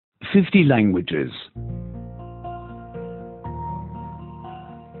50 languages.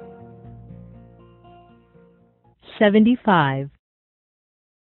 75.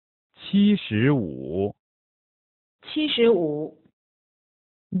 75. 75.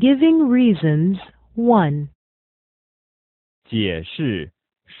 Giving reasons 1. 解释、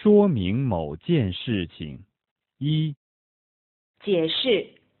说明某件事情。1. 解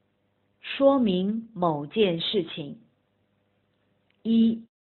释、说明某件事情。1.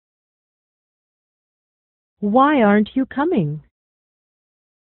 Why aren't you coming?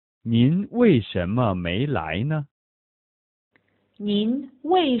 您为什么没来呢？您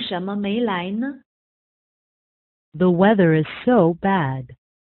为什么没来呢？ The weather is so bad.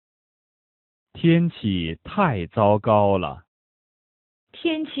 天气太糟糕了。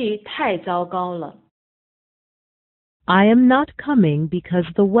天气太糟糕了。I am not coming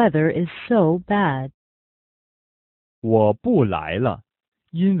because the weather is so bad. 我不来了，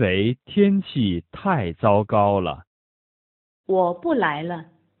因为天气太糟糕了。我不来了，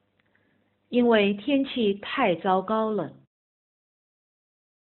因为天气太糟糕了。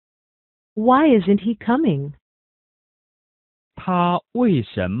Why isn't he coming? 他为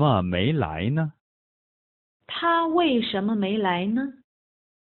什么没来呢？他为什么没来呢？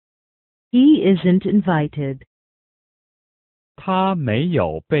 He isn't invited. 他没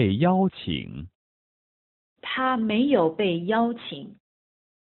有被邀请。他没有被邀请。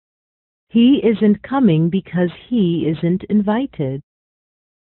He isn't coming because he isn't invited.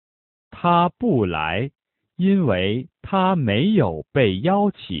 他不来，因为他没有被邀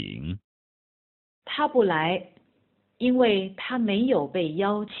请。他不来，因为他没有被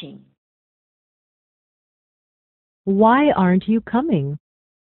邀请。Why aren't you coming?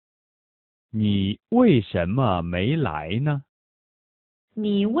 你为什么没来呢？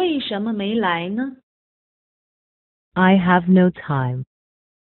你为什么没来呢？ I have no time.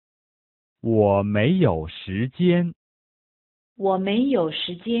 我没有时间。我没有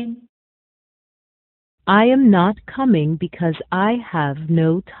时间。I am not coming because I have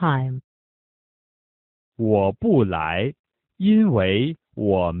no time. 我不来，因为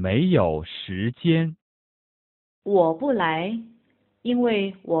我没有时间。我不来，因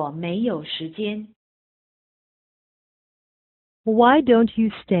为我没有时间。Why don't you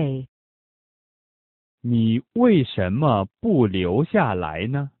stay? 你为什么不留下来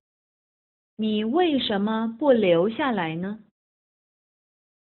呢？你为什么不留下来呢？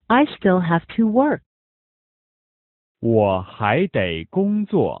 I still have to work. 我还得工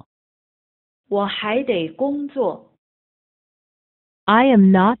作。我还得工作。I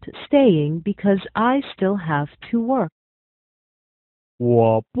am not staying because I still have to work.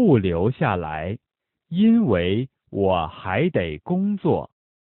 我不留下来，因为我还得工作。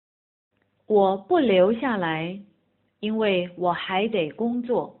我不留下来，因为我还得工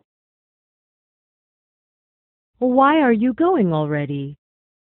作。Why are you going already?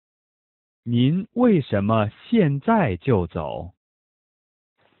 您为什么现在就走？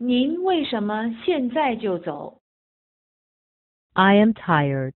您为什么现在就走？ I am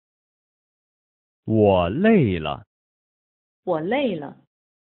tired. 我累了。我累了。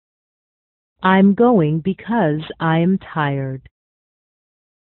I'm going because I am tired.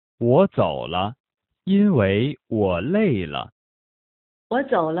 我走了，因为我累了。我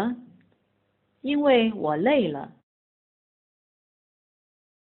走了，因为我累了。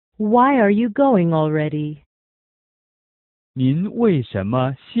Why are you going already? 您为什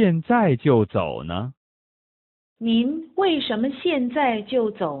么现在就走呢？您为什么现在就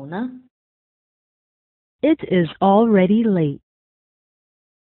走呢？ It is already late.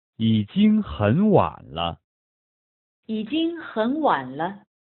 已经很晚了。已经很晚了。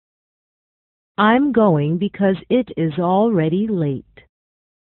I'm going because it is already late.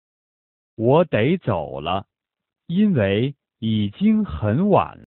 我得走了，因为已经很晚了。